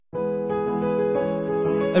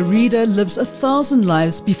A reader lives 1,000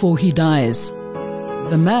 lives before he dies.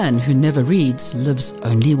 The man who never reads lives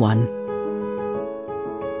only one.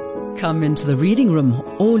 Come into the reading room,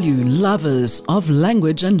 all you lovers of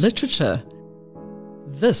language and literature.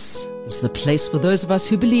 This is the place for those of us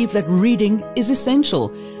who believe that reading is essential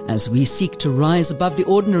as we seek to rise above the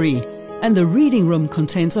ordinary, and the reading room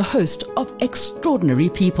contains a host of extraordinary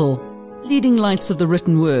people, leading lights of the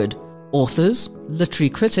written word. Authors, literary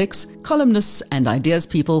critics, columnists and ideas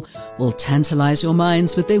people will tantalize your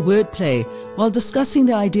minds with their wordplay while discussing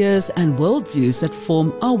the ideas and worldviews that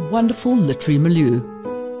form our wonderful literary milieu.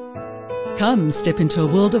 Come step into a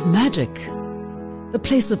world of magic, the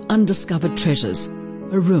place of undiscovered treasures,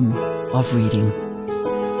 a room of reading.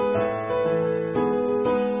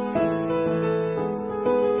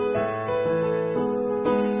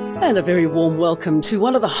 And a very warm welcome to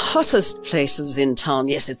one of the hottest places in town.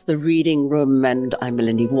 Yes, it's the Reading Room, and I'm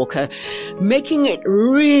Melindy Walker. Making it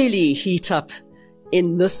really heat up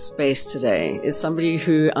in this space today is somebody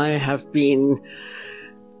who I have been,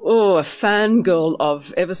 a fangirl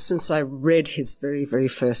of ever since I read his very, very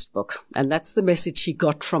first book. And that's the message he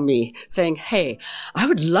got from me, saying, hey, I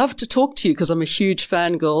would love to talk to you because I'm a huge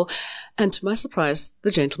fangirl. And to my surprise,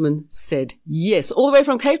 the gentleman said yes. All the way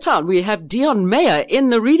from Cape Town, we have Deon Meyer in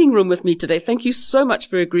the reading room with me today. Thank you so much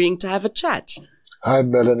for agreeing to have a chat. Hi,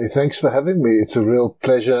 Melanie. Thanks for having me. It's a real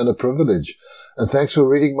pleasure and a privilege. And thanks for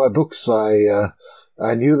reading my books.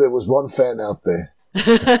 I knew there was one fan out there.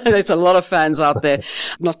 There's a lot of fans out there.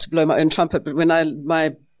 Not to blow my own trumpet, but when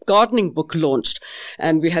my gardening book launched,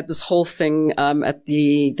 and we had this whole thing at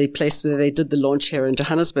the place where they did the launch here in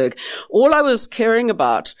Johannesburg, all I was caring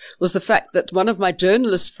about was the fact that one of my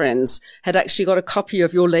journalist friends had actually got a copy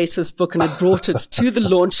of your latest book and had brought it to the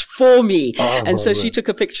launch for me. And so she took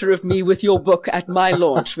a picture of me with your book at my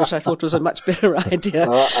launch, which I thought was a much better idea.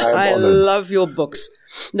 I love your books.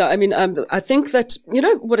 No, I mean, I think that, you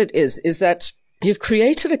know what it is that you've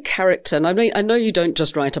created a character, and I know you don't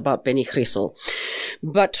just write about Benny Griesel,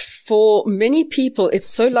 but for many people, it's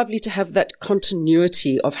so lovely to have that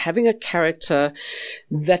continuity of having a character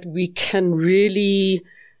that we can really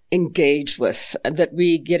engage with, and that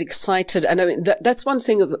we get excited. And I mean, that's one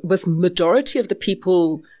thing with majority of the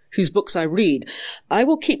people whose books I read, I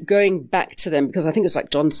will keep going back to them because I think it's like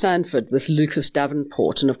John Sanford with Lucas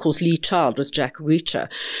Davenport and, of course, Lee Child with Jack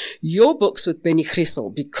Reacher. Your books with Benny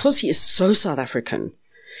Griesel, because he is so South African,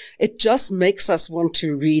 it just makes us want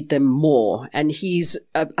to read them more. And he's,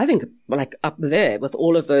 I think, like up there with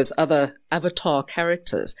all of those other Avatar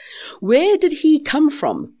characters. Where did he come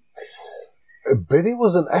from? Benny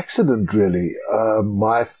was an accident, really.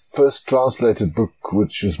 My first translated book,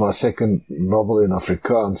 which was my second novel in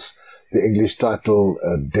Afrikaans, the English title,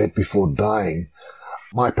 Dead Before Dying.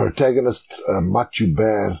 My protagonist, Mathieu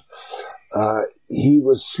Bear, he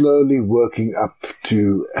was slowly working up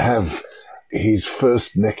to have his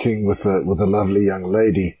first necking with a lovely young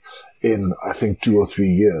lady in, I think, 2 or 3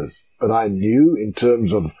 years. But I knew, in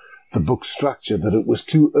terms of the book structure, that it was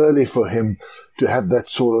too early for him to have that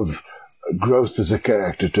sort of growth as a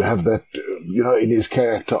character, to have that, in his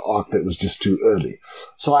character arc, that was just too early.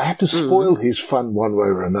 So I had to spoil his fun one way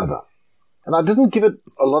or another. And I didn't give it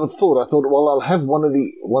a lot of thought. I thought, well, I'll have one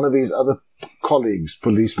of his other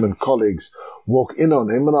policeman colleagues, walk in on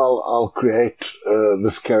him, and I'll create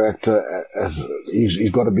this character as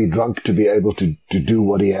he's got to be drunk to be able to do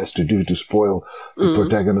what he has to do to spoil the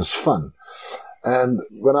protagonist's fun. And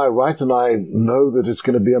when I write and I know that it's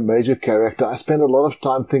going to be a major character, I spend a lot of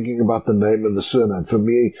time thinking about the name and the surname. For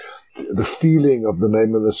me, the feeling of the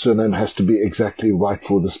name and the surname has to be exactly right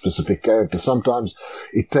for the specific character. Sometimes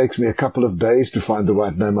it takes me a couple of days to find the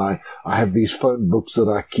right name. I have these phone books that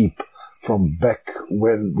I keep from back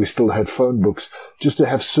when we still had phone books, just to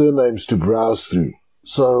have surnames to browse through.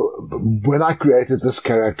 So when I created this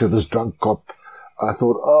character, this drunk cop, I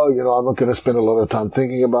thought, I'm not going to spend a lot of time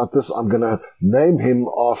thinking about this. I'm going to name him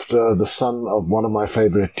after the son of one of my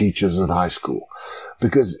favorite teachers at high school.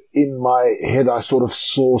 Because in my head, I sort of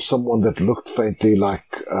saw someone that looked faintly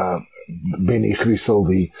like Benny Griesel.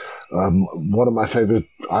 One of my favorite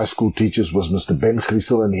high school teachers was Mr. Ben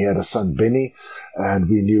Griesel, and he had a son, Benny, and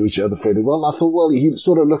we knew each other fairly well. And I thought, well, he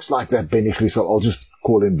sort of looks like that Benny Griesel. I'll just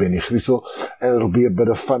call him Benny Griesel, and it'll be a bit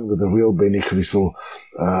of fun with the real Benny Griesel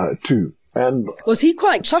too. And was he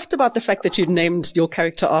quite chuffed about the fact that you'd named your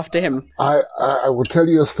character after him? I will tell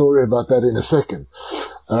you a story about that in a second.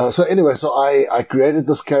 So I created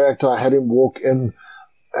this character. I had him walk in,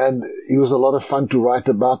 and he was a lot of fun to write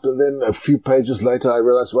about. And then a few pages later, I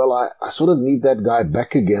realized, well, I sort of need that guy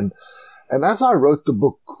back again. And as I wrote the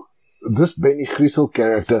book, this Benny Griesel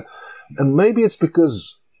character, and maybe it's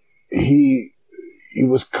because he he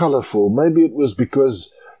was colorful. Maybe it was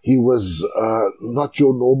because he was not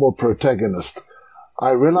your normal protagonist.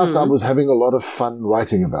 I realized I was having a lot of fun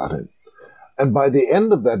writing about him. And by the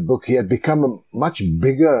end of that book, he had become a much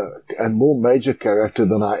bigger and more major character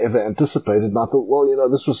than I ever anticipated. And I thought, well,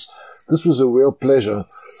 this was a real pleasure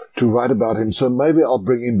to write about him. So maybe I'll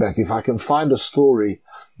bring him back. If I can find a story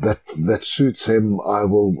that suits him, I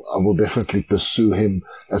will definitely pursue him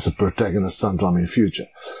as a protagonist sometime in future.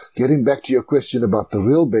 Getting back to your question about the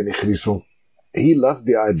real Benny Griesel, he loved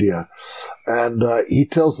the idea, and he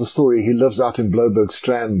tells the story. He lives out in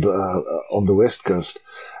Blobergstrand on the West Coast,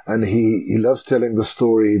 and he loves telling the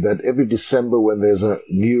story that every December when there's a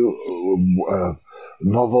new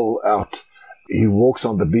novel out, he walks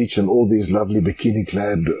on the beach and all these lovely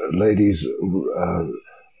bikini-clad ladies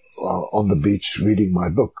are on the beach reading my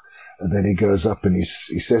book. And then he goes up and he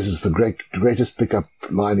says it's the greatest pickup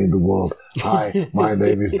line in the world. Hi, my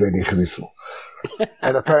name is Benny Griesel.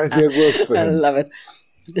 And apparently it works for him. I love it.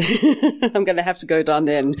 I'm going to have to go down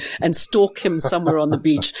there and stalk him somewhere on the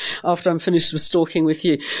beach after I'm finished with stalking with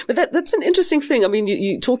you. But that's an interesting thing. I mean,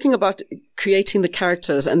 you're talking about creating the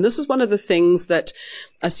characters, and this is one of the things that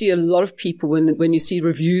I see a lot of people when you see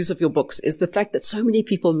reviews of your books, is the fact that so many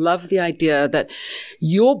people love the idea that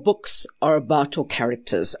your books are about your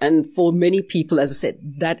characters. And for many people, as I said,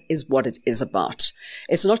 that is what it is about.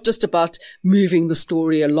 It's not just about moving the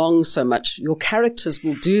story along so much. Your characters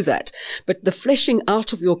will do that. But the fleshing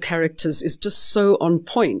out of your characters is just so on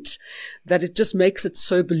point that it just makes it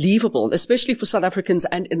so believable, especially for South Africans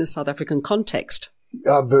and in a South African context.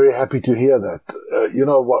 I'm very happy to hear that.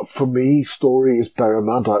 For me, story is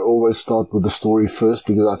paramount. I always start with the story first,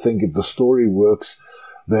 because I think if the story works,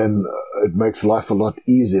 then it makes life a lot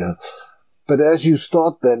easier. But as you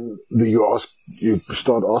start, then you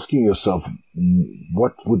start asking yourself,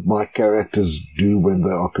 what would my characters do when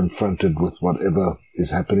they are confronted with whatever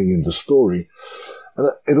is happening in the story? And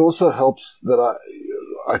it also helps that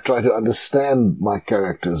I try to understand my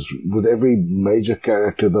characters. With every major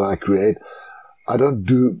character that I create, I don't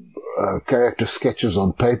do character sketches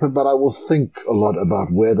on paper, but I will think a lot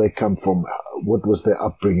about where they come from, what was their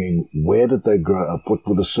upbringing, where did they grow up, what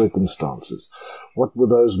were the circumstances, what were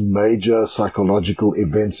those major psychological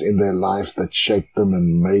events in their lives that shaped them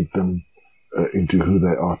and made them into who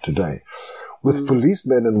they are today. With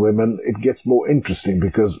policemen and women, it gets more interesting,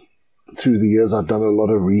 because through the years I've done a lot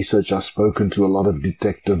of research. I've spoken to a lot of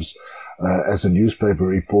detectives. As a newspaper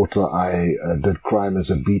reporter, I did crime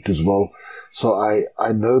as a beat as well. So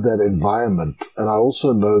I know that environment. And I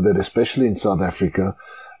also know that, especially in South Africa,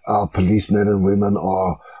 our policemen and women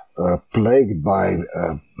are plagued by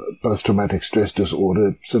post-traumatic stress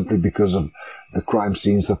disorder, simply because of the crime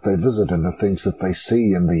scenes that they visit and the things that they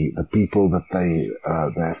see and the people that they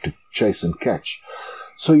have to chase and catch.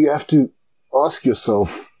 So you have to ask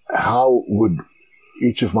yourself, how would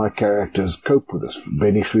each of my characters cope with this?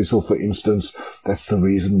 Benny Griesel, for instance, that's the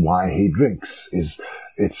reason why he drinks. It's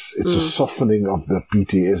a softening of the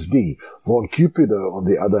PTSD. Von Cupido, on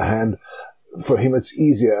the other hand, for him it's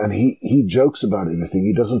easier, and he jokes about everything.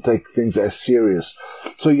 He doesn't take things as serious.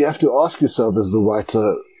 So you have to ask yourself, as the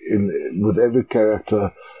writer, with every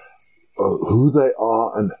character, who they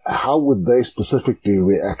are and how would they specifically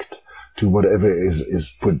react to whatever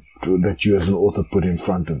is put, that you as an author put in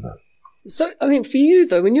front of them. So, I mean, for you,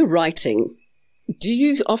 though, when you're writing, do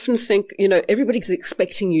you often think, everybody's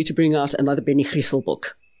expecting you to bring out another Benny Griesel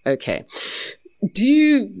book? Okay. Do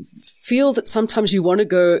you feel that sometimes you want to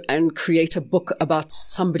go and create a book about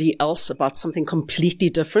somebody else, about something completely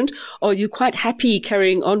different? Or are you quite happy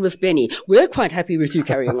carrying on with Benny? We're quite happy with you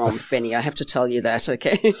carrying on with Benny. I have to tell you that,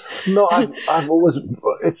 okay? No, I've always,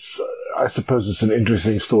 I suppose it's an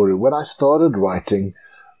interesting story. When I started writing,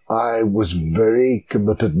 I was very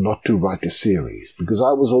committed not to write a series, because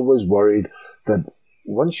I was always worried that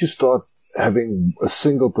once you start having a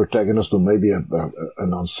single protagonist, or maybe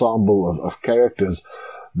an ensemble of characters,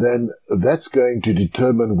 then that's going to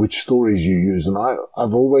determine which stories you use. And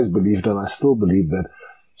I've always believed, and I still believe, that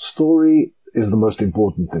story is the most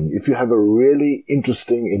important thing. If you have a really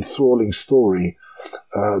interesting, enthralling story,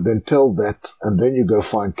 then tell that, and then you go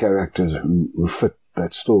find characters who fit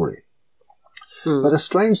that story. But a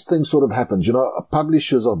strange thing sort of happens.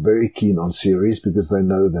 Publishers are very keen on series because they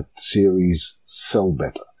know that series sell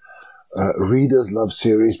better. Readers love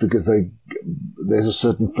series because there's a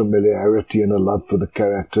certain familiarity and a love for the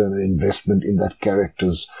character and an investment in that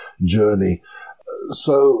character's journey.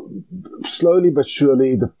 So slowly but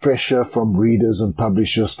surely the pressure from readers and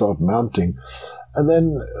publishers start mounting. And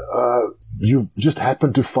then you just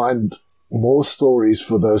happen to find more stories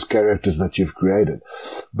for those characters that you've created.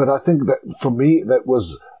 But I think that for me, that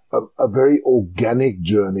was a very organic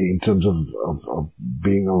journey in terms of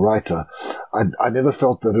being a writer. I never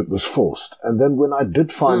felt that it was forced. And then when I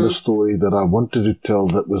did find a story that I wanted to tell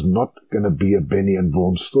that was not going to be a Benny and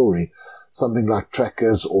Vaughan story, something like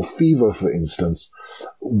Trackers or Fever, for instance,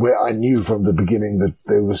 where I knew from the beginning that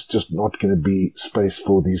there was just not going to be space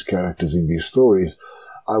for these characters in these stories,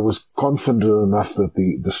 I was confident enough that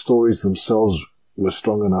the stories themselves were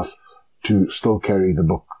strong enough to still carry the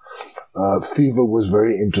book. Fever was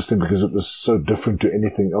very interesting because it was so different to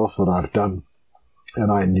anything else that I've done.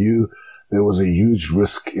 And I knew there was a huge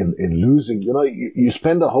risk in losing. You know, you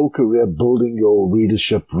spend a whole career building your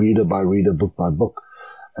readership, reader by reader, book by book.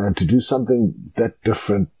 And to do something that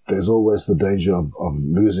different, there's always the danger of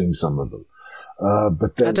losing some of them.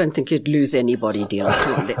 But then, I don't think you'd lose anybody, Deon.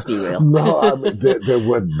 Come on, let's be real. No, I mean,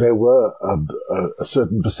 there were a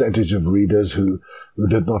certain percentage of readers who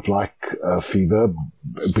did not like Fever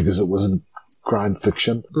because it wasn't crime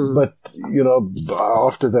fiction. But, you know,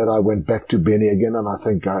 after that I went back to Benny again, and I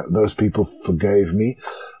think those people forgave me.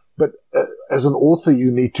 But as an author,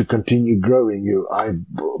 you need to continue growing.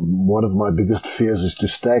 One of my biggest fears is to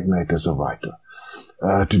stagnate as a writer,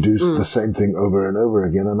 to do the same thing over and over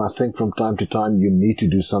again. And I think from time to time, you need to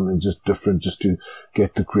do something just different, just to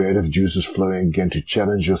get the creative juices flowing again, to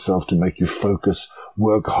challenge yourself, to make you focus,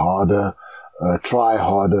 work harder, try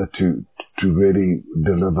harder to really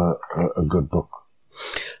deliver a good book.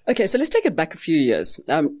 Okay, so let's take it back a few years.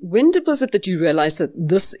 When was it that you realized that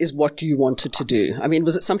this is what you wanted to do? I mean,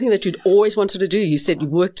 was it something that you'd always wanted to do? You said you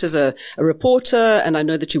worked as a reporter, and I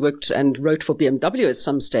know that you worked and wrote for BMW at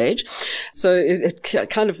some stage. So it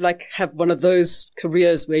kind of like have one of those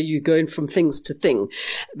careers where you go in from things to thing.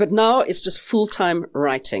 But now it's just full-time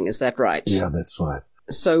writing. Is that right? Yeah, that's right.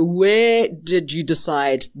 So where did you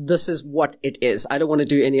decide this is what it is? I don't want to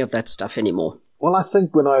do any of that stuff anymore. Well, I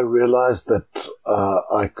think when I realized that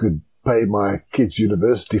I could pay my kids'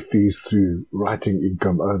 university fees through writing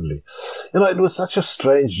income only, you know, it was such a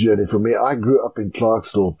strange journey for me. I grew up in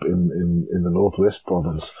Klerksdorp in the Northwest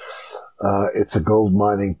Province. It's a gold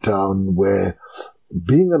mining town where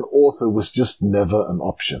being an author was just never an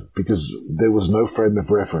option because there was no frame of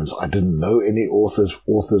reference. I didn't know any authors.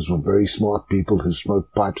 Authors were very smart people who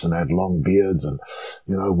smoked pipes and had long beards and,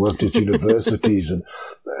 you know, worked at universities. And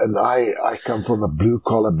I come from a blue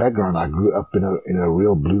collar background. I grew up in a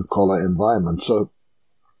real blue collar environment. So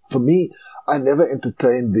for me, I never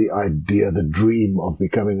entertained the idea, the dream of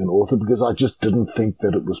becoming an author because I just didn't think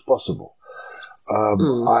that it was possible.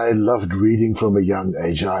 I loved reading from a young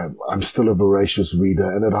age. I'm still a voracious reader.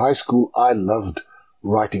 And at high school, I loved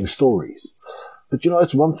writing stories. But, you know,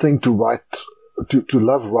 it's one thing to write, to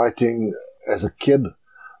love writing as a kid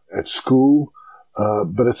at school.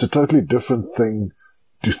 But it's a totally different thing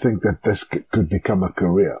to think that this could become a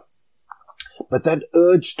career. But that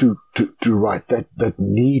urge to write, that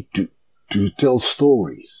need to tell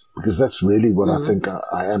stories, because that's really what I think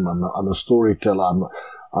I am. I'm a storyteller.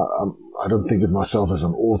 I don't think of myself as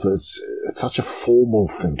an author. It's such a formal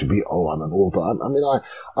thing to be, I'm an author.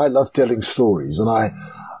 I love telling stories, and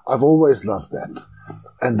I've always loved that.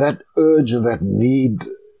 And that urge and that need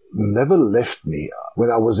never left me.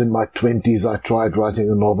 When I was in my 20s, I tried writing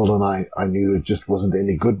a novel, and I knew it just wasn't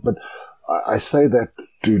any good. But I say that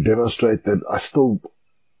to demonstrate that I still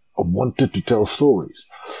wanted to tell stories.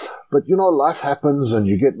 But, you know, life happens, and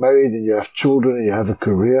you get married, and you have children, and you have a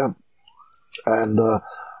career. And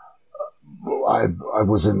I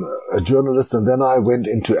was a journalist, and then I went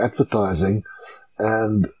into advertising,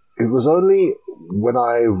 and it was only when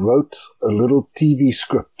I wrote a little TV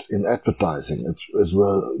script in advertising.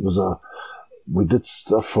 We did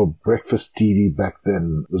stuff for breakfast TV back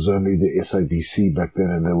then. It was only the SABC back then,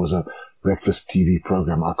 and there was a breakfast TV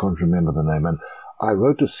program. I can't remember the name. And I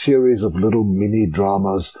wrote a series of little mini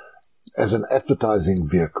dramas as an advertising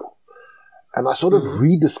vehicle. And I sort of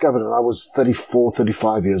rediscovered, and I was 34,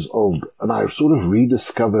 35 years old, and I sort of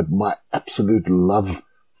rediscovered my absolute love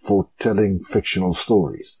for telling fictional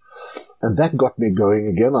stories. And that got me going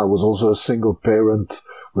again. I was also a single parent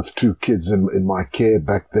with 2 kids in my care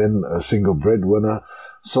back then, a single breadwinner.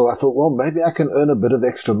 So I thought, well, maybe I can earn a bit of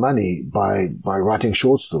extra money by writing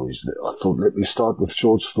short stories. I thought, let me start with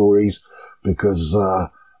short stories because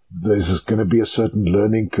there's going to be a certain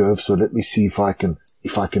learning curve. So let me see if I can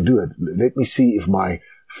do it. Let me see if my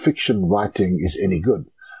fiction writing is any good.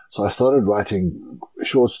 So I started writing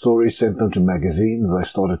short stories, sent them to magazines. I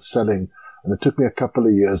started selling, and it took me a couple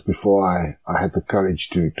of years before I had the courage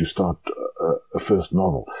to start a first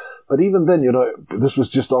novel. But even then, you know, this was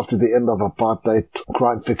just after the end of apartheid.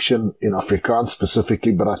 Crime fiction in Afrikaans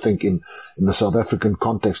specifically, but I think in the South African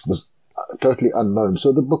context was totally unknown.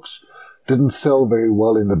 So the books didn't sell very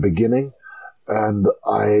well in the beginning, and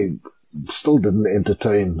I still didn't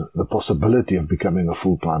entertain the possibility of becoming a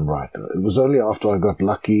full-time writer. It was only after I got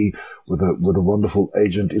lucky with a wonderful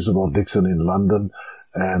agent, Isabel Dixon, in London,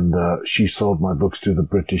 and she sold my books to the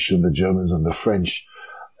British and the Germans and the French,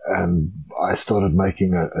 and I started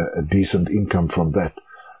making a decent income from that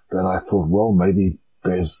I thought, well, maybe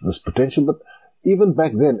there's this potential. But even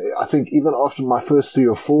back then, I think even after my first 3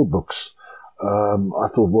 or 4 books, I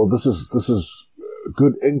thought, well, this is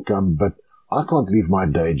good income, but I can't leave my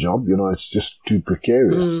day job. It's just too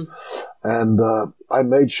precarious. And I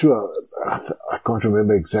made sure, I can't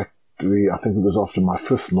remember exactly, I think it was after my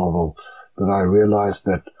 5th novel that I realized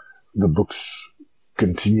that the books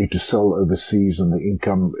continue to sell overseas and the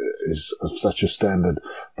income is of such a standard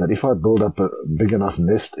that if I build up a big enough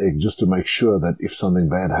nest egg just to make sure that if something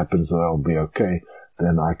bad happens that I'll be okay,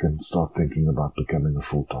 then I can start thinking about becoming a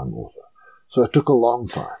full-time author. So it took a long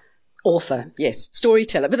time. Author, yes,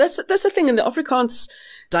 storyteller. But that's the thing in the Afrikaans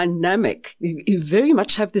dynamic. You very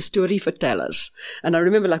much have the story vertellers. And I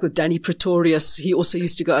remember like with Danny Pretorius, he also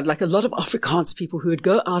used to go out, like a lot of Afrikaans people who would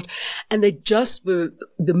go out and they just were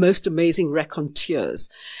the most amazing raconteurs.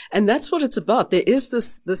 And that's what it's about. There is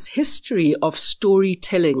this history of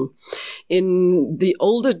storytelling in the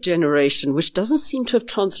older generation, which doesn't seem to have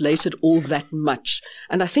translated all that much.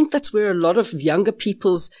 And I think that's where a lot of younger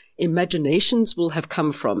people's imaginations will have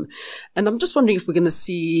come from. And I'm just wondering if we're going to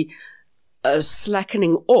see a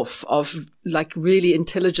slackening off of like really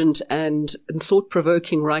intelligent and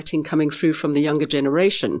thought-provoking writing coming through from the younger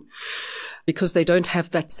generation, because they don't have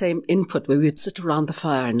that same input where we'd sit around the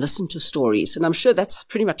fire and listen to stories. And I'm sure that's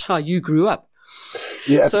pretty much how you grew up.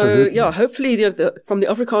 Yeah, absolutely. So, yeah, hopefully from the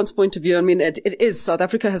Afrikaans point of view, I mean, it is, South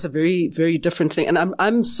Africa has a very, very different thing. And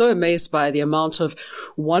I'm so amazed by the amount of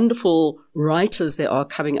wonderful writers there are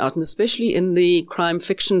coming out, and especially in the crime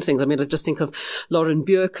fiction things. I mean, I just think of Lauren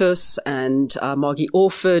Bierkus and Margie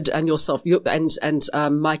Orford and yourself and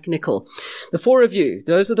Mike Nicol. The 4 of you,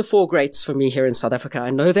 those are the 4 greats for me here in South Africa. I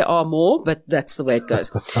know there are more, but that's the way it goes.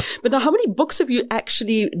 But now, how many books have you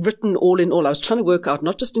actually written all in all? I was trying to work out,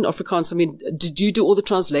 not just in Afrikaans. I mean, did you do all the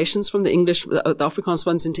translations from the English, the Afrikaans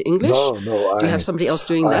ones into English? No. Do you have somebody else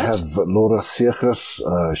doing that? I have Laura Segers.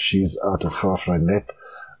 She's out of Graafrenet.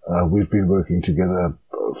 We've been working together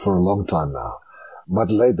for a long time now.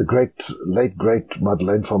 Madeleine, the late great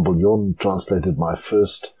Madeleine van Bouillon translated my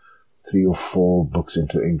first 3 or 4 books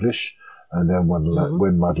into English. And then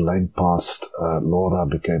when Madeleine passed, Laura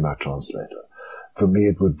became our translator. For me,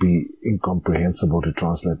 it would be incomprehensible to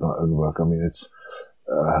translate my own work. I mean,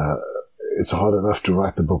 it's hard enough to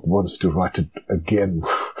write the book once. To write it again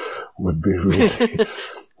would be really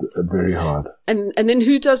very hard. And then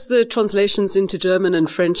who does the translations into German and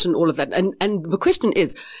French and all of that? And the question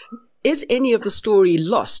is any of the story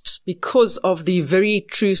lost because of the very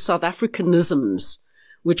true South Africanisms,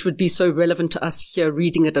 which would be so relevant to us here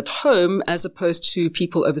reading it at home as opposed to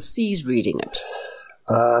people overseas reading it?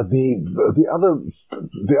 The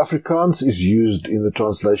Afrikaans is used in the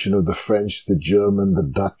translation of the French, the German, the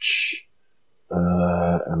Dutch,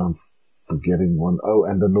 and I'm forgetting one. Oh,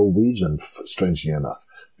 and the Norwegian, strangely enough.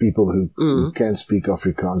 People who can speak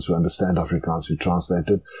Afrikaans, who understand Afrikaans, who translate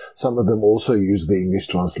it. Some of them also use the English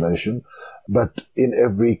translation. But in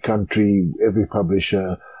every country, every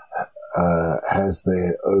publisher has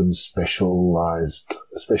their own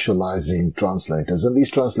specializing translators. And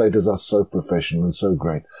these translators are so professional and so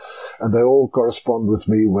great. And they all correspond with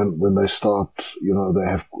me when they start, they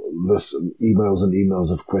have emails and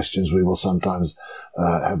emails of questions. We will sometimes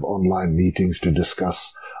have online meetings to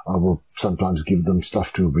discuss. I will sometimes give them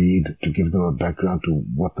stuff to read, to give them a background to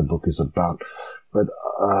what the book is about. But,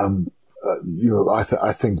 I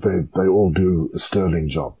think they all do a sterling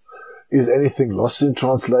job. Is anything lost in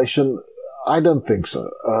translation? I don't think so.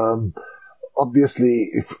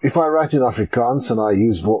 Obviously, if I write in Afrikaans and I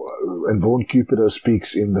use and Vaughan Cupido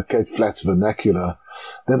speaks in the Cape Flats vernacular,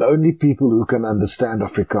 then only people who can understand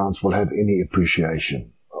Afrikaans will have any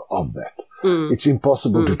appreciation of that. It's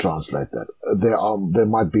impossible to translate that. There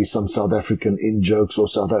might be some South African in-jokes or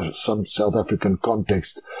some South African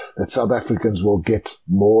context that South Africans will get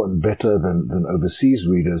more and better than overseas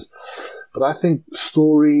readers. But I think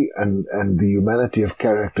story and the humanity of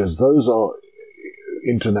characters, those are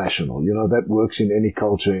international. That works in any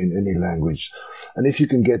culture, in any language. And if you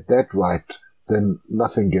can get that right, then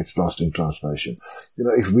nothing gets lost in translation.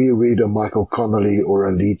 If we read a Michael Connolly or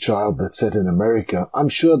a Lee Child that's set in America, I'm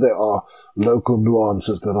sure there are local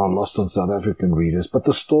nuances that are lost on South African readers, but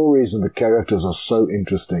the stories and the characters are so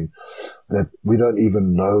interesting that we don't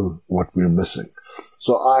even know what we're missing.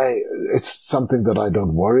 So it's something that I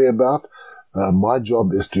don't worry about. My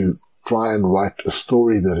job is to try and write a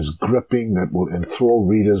story that is gripping, that will enthrall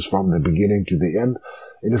readers from the beginning to the end.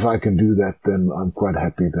 And if I can do that, then I'm quite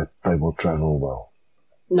happy that they will travel well.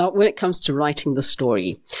 Now, when it comes to writing the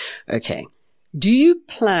story, okay, do you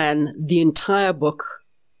plan the entire book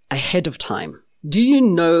ahead of time? Do you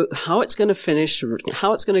know how it's going to finish,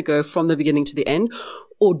 how it's going to go from the beginning to the end?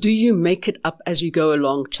 Or do you make it up as you go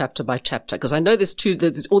along chapter by chapter? Because I know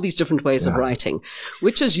there's all these different ways of writing.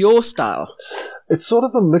 Which is your style? It's sort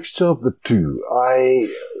of a mixture of the two. I'm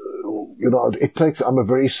a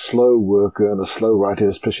very slow worker and a slow writer,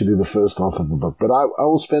 especially the first half of the book. But I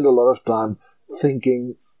will spend a lot of time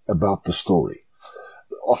thinking about the story.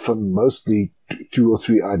 Often, mostly 2 or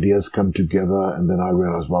 3 ideas come together, and then I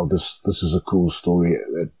realize, well, this is a cool story.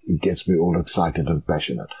 It gets me all excited and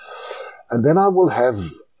passionate. And then I will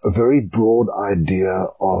have a very broad idea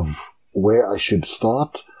of where I should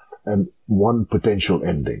start and one potential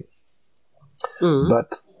ending.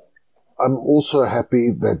 But I'm also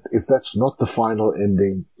happy that if that's not the final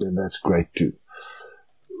ending, then that's great too.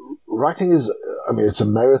 Writing it's a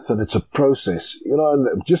marathon, it's a process,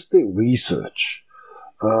 and just the research.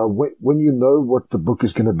 When you know what the book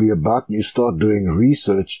is going to be about and you start doing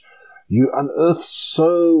research, you unearth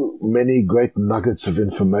so many great nuggets of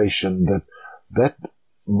information that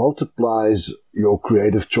multiplies your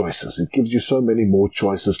creative choices. It gives you so many more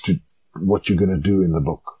choices to what you're going to do in the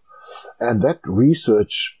book. And that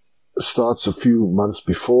research starts a few months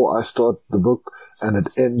before I start the book, and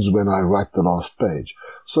it ends when I write the last page.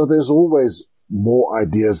 So there's always more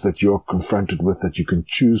ideas that you're confronted with that you can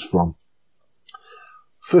choose from.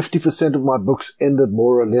 50% of my books ended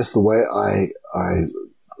more or less the way I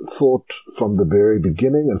thought from the very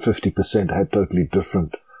beginning, and 50% had totally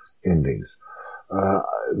different endings.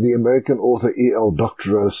 The American author E.L.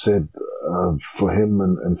 Doctorow said, for him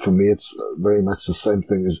and for me, it's very much the same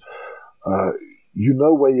thing as, you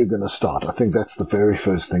know where you're going to start. I think that's the very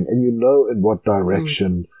first thing. And you know in what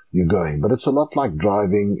direction you're going. But it's a lot like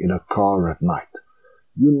driving in a car at night.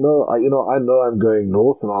 I know I'm going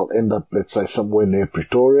north and I'll end up, let's say, somewhere near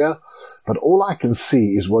Pretoria. But all I can see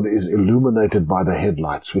is what is illuminated by the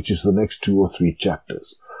headlights, which is the next 2 or 3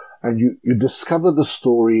 chapters. And you discover the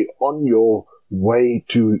story on your way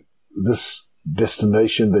to this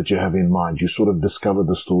destination that you have in mind. You sort of discover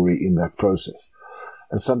the story in that process.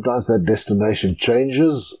 And sometimes that destination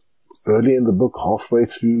changes early in the book, halfway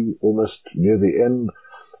through, almost near the end.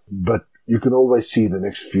 But you can always see the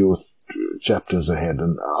next few chapters ahead.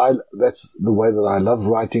 And that's the way that I love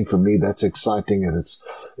writing. For me, that's exciting and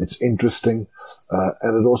it's interesting.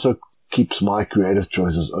 And it also keeps my creative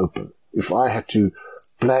choices open. If I had to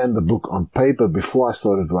plan the book on paper before I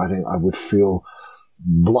started writing, I would feel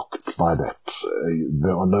blocked by that.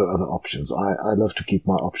 There are no other options. I love to keep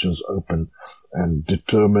my options open and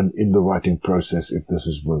determine in the writing process if this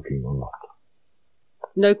is working or not.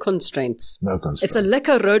 No constraints. No constraints. It's a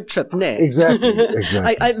lekker road trip, ne? Exactly.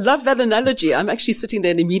 I love that analogy. I'm actually sitting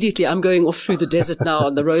there and immediately I'm going off through the desert now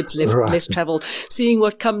on the roads less traveled, seeing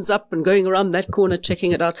what comes up and going around that corner,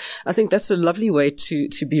 checking it out. I think that's a lovely way to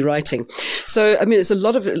be writing. So, it's a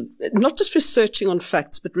lot of, not just researching on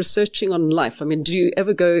facts, but researching on life. Do you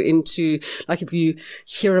ever go into, like if you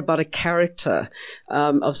hear about a character,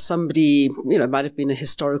 of somebody, might have been a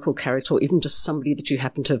historical character or even just somebody that you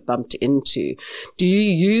happen to have bumped into, do you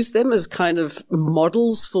use them as kind of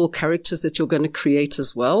models for characters that you're going to create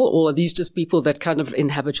as well? Or are these just people that kind of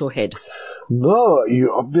inhabit your head? No,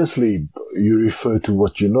 you refer to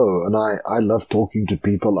what you know. And I love talking to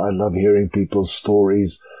people. I love hearing people's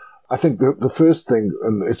stories. I think the first thing,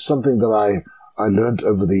 and it's something that I learned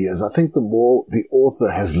over the years, I think the more the author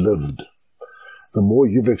has lived, the more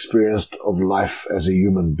you've experienced of life as a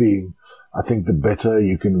human being, I think the better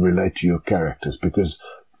you can relate to your characters, because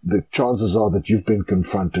the chances are that you've been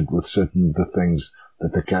confronted with certain of the things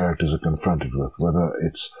that the characters are confronted with, whether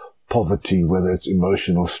it's poverty, whether it's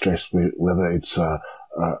emotional stress, whether it's,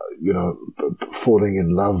 falling in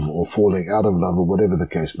love or falling out of love or whatever the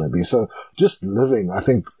case may be. So just living, I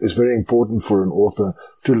think, is very important for an author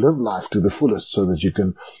to live life to the fullest so that you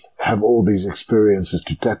can have all these experiences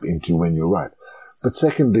to tap into when you write. But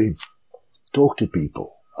secondly, talk to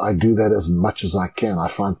people. I do that as much as I can. I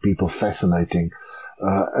find people fascinating.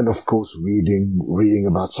 And of course, reading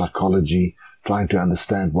about psychology, trying to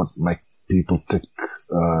understand what makes people tick,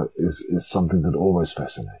 is something that always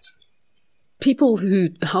fascinates me. People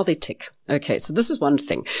how they tick. Okay. So this is one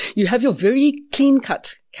thing. You have your very clean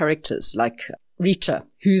cut characters like Reacher,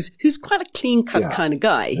 who's quite a clean cut kind of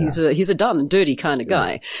guy. He's a down and dirty kind of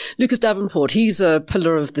guy. Lucas Davenport, he's a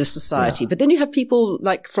pillar of the society. But then you have people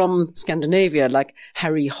like from Scandinavia, like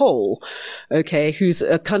Harry Hole, okay, who's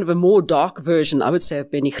a kind of a more dark version, I would say,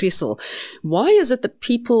 of Benny Griessel. Why is it that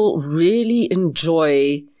people really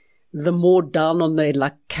enjoy the more down on their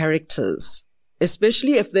luck characters?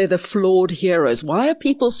 Especially if they're the flawed heroes. Why are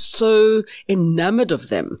people so enamored of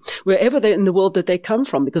them, wherever they're in the world that they come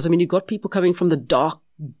from? Because, I mean, you've got people coming from the dark,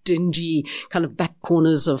 dingy kind of back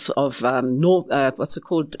corners of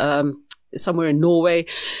somewhere in Norway,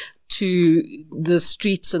 to the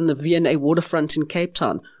streets and the V&A waterfront in Cape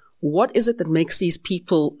Town. What is it that makes these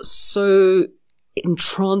people so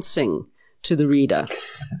entrancing to the reader?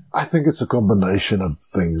 I think it's a combination of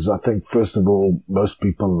things. I think, first of all, most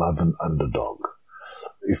people love an underdog.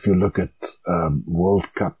 If you look at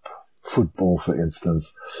World Cup football, for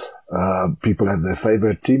instance, people have their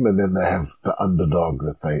favorite team and then they have the underdog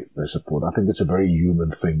that they support. I think it's a very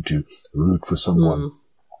human thing to root for someone.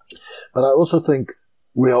 But I also think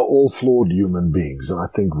we are all flawed human beings. And I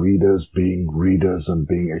think readers being readers and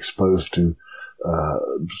being exposed to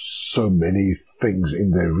so many things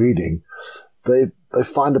in their reading, they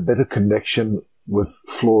find a better connection with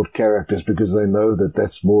flawed characters because they know that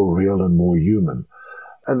that's more real and more human.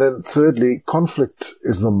 And then thirdly, conflict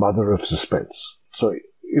is the mother of suspense. So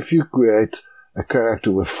if you create a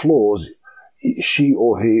character with flaws, she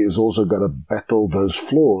or he is also going to battle those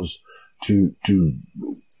flaws to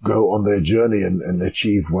go on their journey and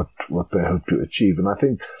achieve what they hope to achieve. And I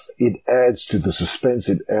think it adds to the suspense.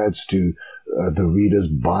 It adds to the reader's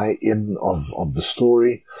buy-in of the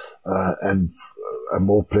story, and a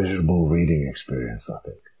more pleasurable reading experience, I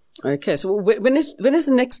think. Okay, so when is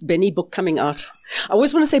the next Benny book coming out? I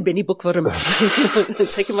always want to say Benny book for him.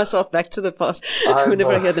 Taking myself back to the past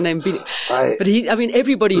whenever I hear the name Benny. But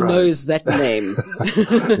everybody knows that name.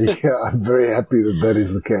 Yeah, I'm very happy that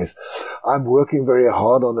is the case. I'm working very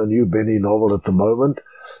hard on a new Benny novel at the moment.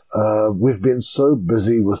 We've been so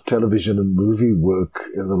busy with television and movie work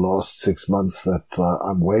in the last 6 months that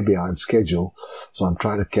I'm way behind schedule. So I'm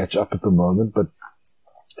trying to catch up at the moment, but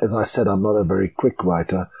as I said, I'm not a very quick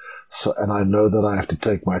writer, and I know that I have to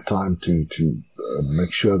take my time to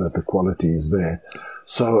make sure that the quality is there.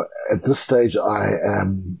 So at this stage, I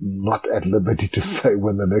am not at liberty to say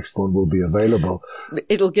when the next one will be available.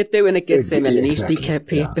 It'll get there when it gets there, Melanie. Exactly. Be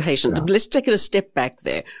patient. Yeah. Let's take it a step back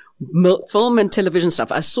there. Film and television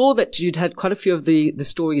stuff. I saw that you'd had quite a few of the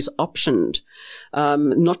stories optioned,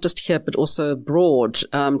 not just here, but also abroad,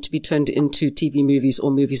 to be turned into TV movies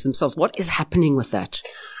or movies themselves. What is happening with that?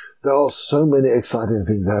 There are so many exciting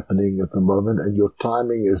things happening at the moment, and your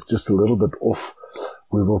timing is just a little bit off.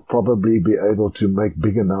 We will probably be able to make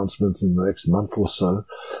big announcements in the next month or so.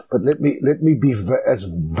 But let me be as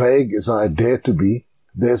vague as I dare to be.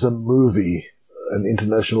 There's a movie, an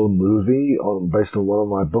international movie based on one of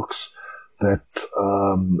my books that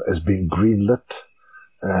has been greenlit.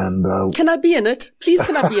 And can I be in it? Please,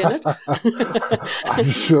 can I be in it?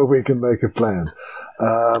 I'm sure we can make a plan.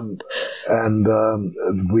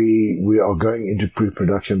 We are going into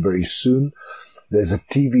pre-production very soon. There's a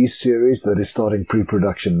TV series that is starting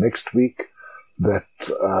pre-production next week that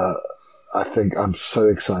I think I'm so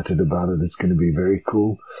excited about it. It's going to be very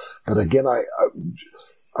cool. But again,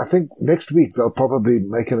 I think next week they'll probably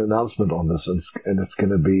make an announcement on this, and it's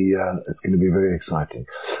going to be very exciting.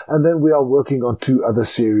 And then we are working on 2 other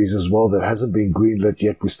series as well that hasn't been greenlit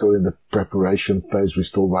yet. We're still in the preparation phase. We're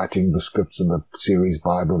still writing the scripts and the series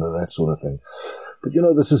Bible and that sort of thing. But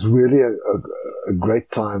this is really a great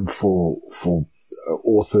time for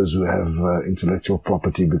authors who have intellectual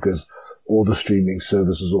property, because all the streaming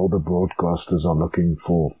services, all the broadcasters are looking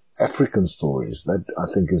for African stories. That,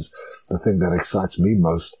 I think, is the thing that excites me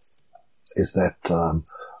most, is that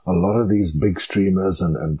a lot of these big streamers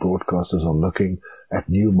and broadcasters are looking at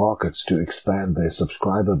new markets to expand their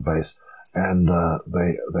subscriber base, and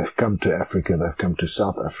they've come to Africa, they've come to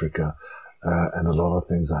South Africa, and a lot of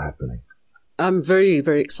things are happening. I'm very,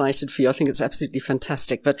 very excited for you. I think it's absolutely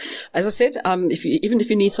fantastic. But as I said, even if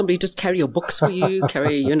you need somebody to just carry your books for you,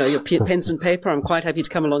 carry, your pens and paper, I'm quite happy to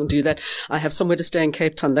come along and do that. I have somewhere to stay in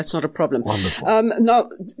Cape Town. That's not a problem. Wonderful. Now,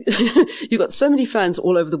 you've got so many fans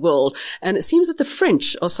all over the world, and it seems that the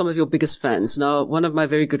French are some of your biggest fans. Now, one of my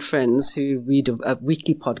very good friends who read a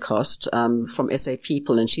weekly podcast, from SA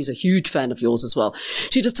People, and she's a huge fan of yours as well.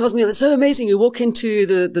 She just tells me, it's so amazing. You walk into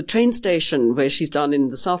the train station where she's down in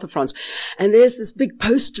the south of France, And there's this big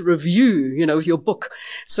poster review, with your book.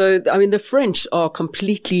 So, I mean, the French are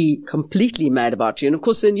completely mad about you. And of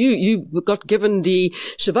course, then you got given the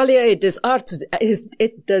Chevalier des Arts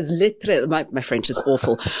et des Lettres. My French is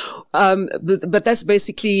awful. But that's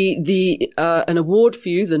basically an award for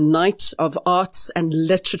you, the Knight of Arts and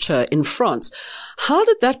Literature in France. How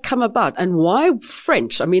did that come about, and why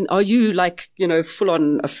French? I mean, are you full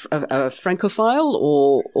on a Francophile,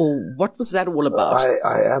 or what was that all about?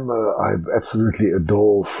 I absolutely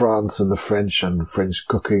adore France and the French and French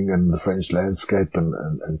cooking and the French landscape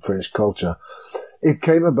and French culture. It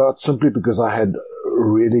came about simply because I had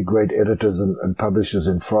really great editors and publishers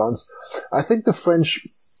in France. I think the French,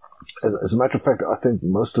 as a matter of fact, I think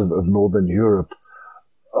most of Northern Europe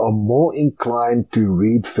are more inclined to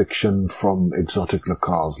read fiction from exotic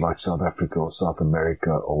locales like South Africa or South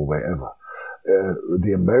America or wherever.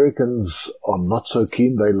 The Americans are not so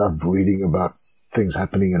keen. They love reading about things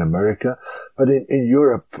happening in America. But in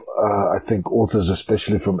Europe, I think authors,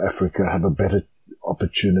 especially from Africa, have a better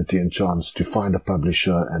opportunity and chance to find a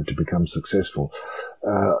publisher and to become successful.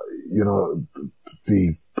 I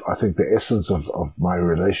think the essence of my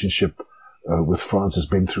relationship with France has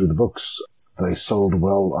been through the books. They sold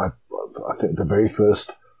well. I think the very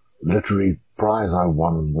first literary prize I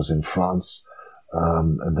won was in France,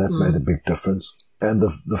 and that made a big difference. And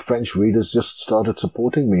the French readers just started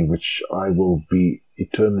supporting me, which I will be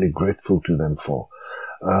eternally grateful to them for.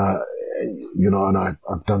 And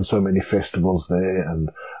I've done so many festivals there,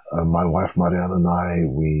 and my wife Marianne and I,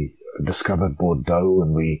 we discovered Bordeaux,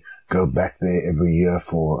 and we go back there every year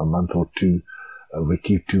for a month or two. We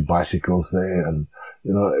keep 2 bicycles there and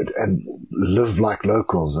live like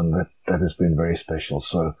locals, and that has been very special.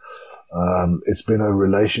 So, it's been a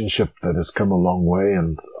relationship that has come a long way,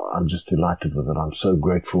 and I'm just delighted with it. I'm so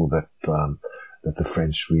grateful that the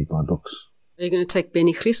French read my books. Are you going to take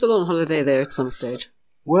Benny Griesel on holiday there at some stage?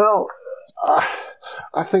 Well,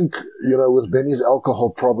 I think, with Benny's alcohol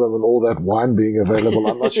problem and all that wine being available,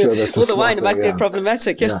 I'm not sure that's well, the wine might be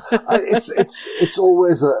problematic. Yeah. It's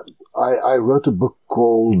always I wrote a book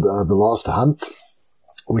called The Last Hunt,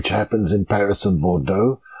 which happens in Paris and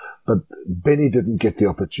Bordeaux, but Benny didn't get the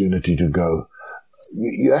opportunity to go.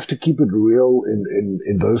 You have to keep it real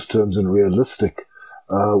in those terms and realistic.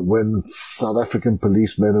 When South African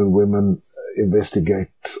policemen and women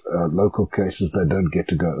investigate local cases, they don't get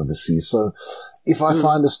to go overseas. So if I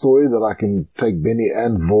find a story that I can take Benny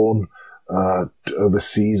and Vaughan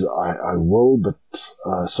overseas, I will, but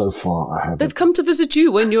so far I haven't. They've come to visit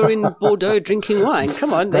you when you're in Bordeaux drinking wine.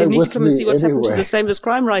 Come on, they need to come and see what's happened to this famous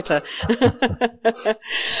crime writer.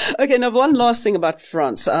 Okay, now one last thing about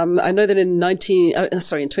France. I know that in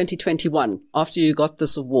 2021, after you got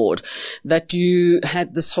this award, that you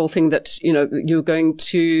had this whole thing that, you're going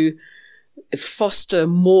to foster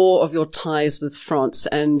more of your ties with France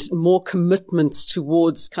and more commitments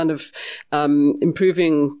towards kind of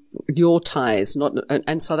improving your ties,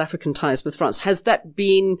 and South African ties with France. Has that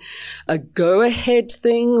been a go-ahead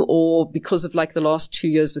thing, or because of the last 2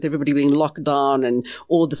 years with everybody being locked down and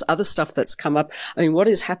all this other stuff that's come up? I mean, what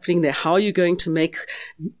is happening there? How are you going to make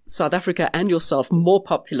South Africa and yourself more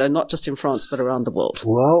popular, not just in France, but around the world?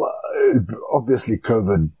 Well, obviously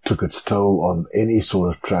COVID took its toll on any sort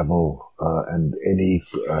of travel and any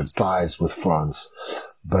ties with France.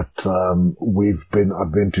 But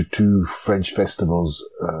I've been to 2 French festivals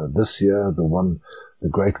this year. The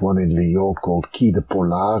great one in Lyon called Quai de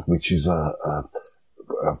Pollard, which is a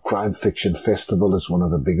crime fiction festival. It's one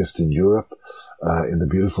of the biggest in Europe, in the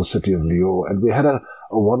beautiful city of Lyon. And we had a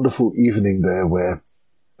wonderful evening there where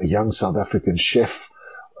a young South African chef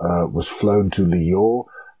was flown to Lyon,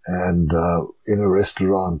 and in a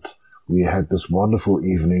restaurant we had this wonderful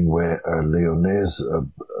evening where a Lyonnaise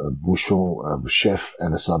bouchon chef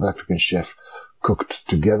and a South African chef cooked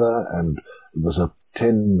together, and it was a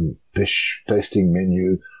 10-dish tasting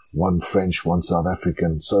menu, 1 French, 1 South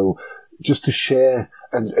African. So just to share,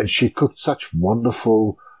 and she cooked such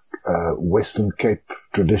wonderful Western Cape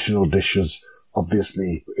traditional dishes,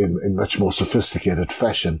 obviously in much more sophisticated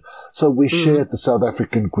fashion. So we shared the South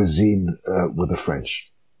African cuisine with the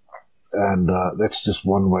French. And that's just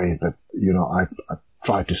one way that, I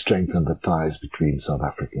try to strengthen the ties between South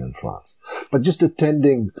Africa and France. But just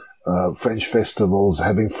attending French festivals,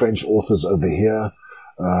 having French authors over here,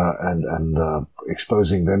 and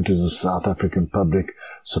exposing them to the South African public,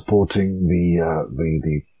 supporting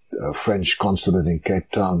the French consulate in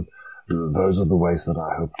Cape Town, those are the ways that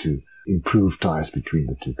I hope to improve ties between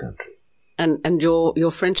the 2 countries. And your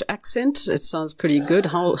French accent, it sounds pretty good.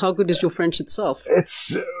 How good is your French itself?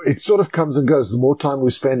 It sort of comes and goes. The more time we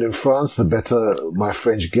spend in France, the better my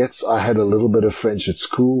French gets. I had a little bit of French at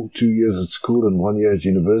school, 2 years at school and 1 year at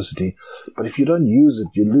university. But if you don't use it,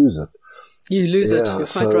 you lose it. You lose it. You're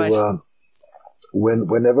quite right.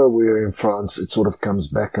 Whenever we're in France, it sort of comes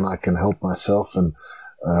back and I can help myself.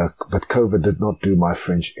 But COVID did not do my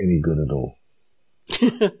French any good at all.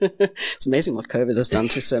 It's amazing what COVID has done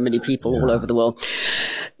to so many people all over the world.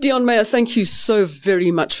 Deon Meyer, thank you so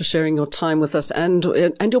very much for sharing your time with us and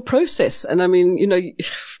your process. And I mean,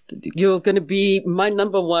 you're going to be my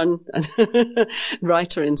number one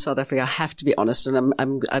writer in South Africa. I have to be honest. And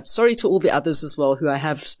I'm sorry to all the others as well who I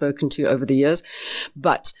have spoken to over the years.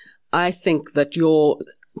 But I think that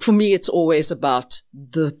for me, it's always about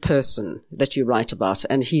the person that you write about.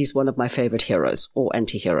 And he's one of my favorite heroes, or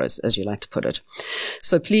anti-heroes, as you like to put it.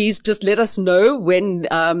 So please just let us know when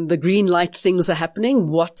the green light things are happening,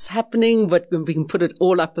 what's happening, but we can put it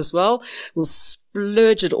all up as well. We'll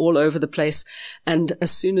splurge it all over the place. And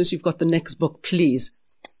as soon as you've got the next book, please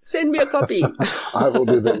send me a copy. I will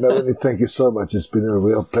do that. Melanie, thank you so much. It's been a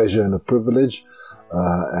real pleasure and a privilege.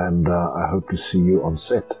 And I hope to see you on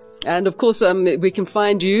set. And of course, we can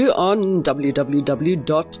find you on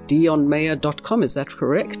www.deonmeyer.com. Is that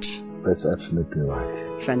correct? That's absolutely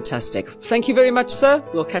right. Fantastic. Thank you very much, sir.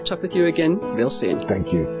 We'll catch up with you again real soon.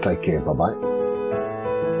 Thank you. Take care. Bye-bye.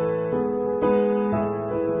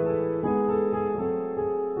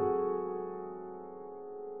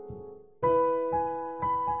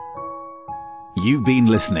 You've been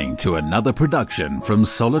listening to another production from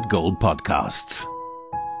Solid Gold Podcasts.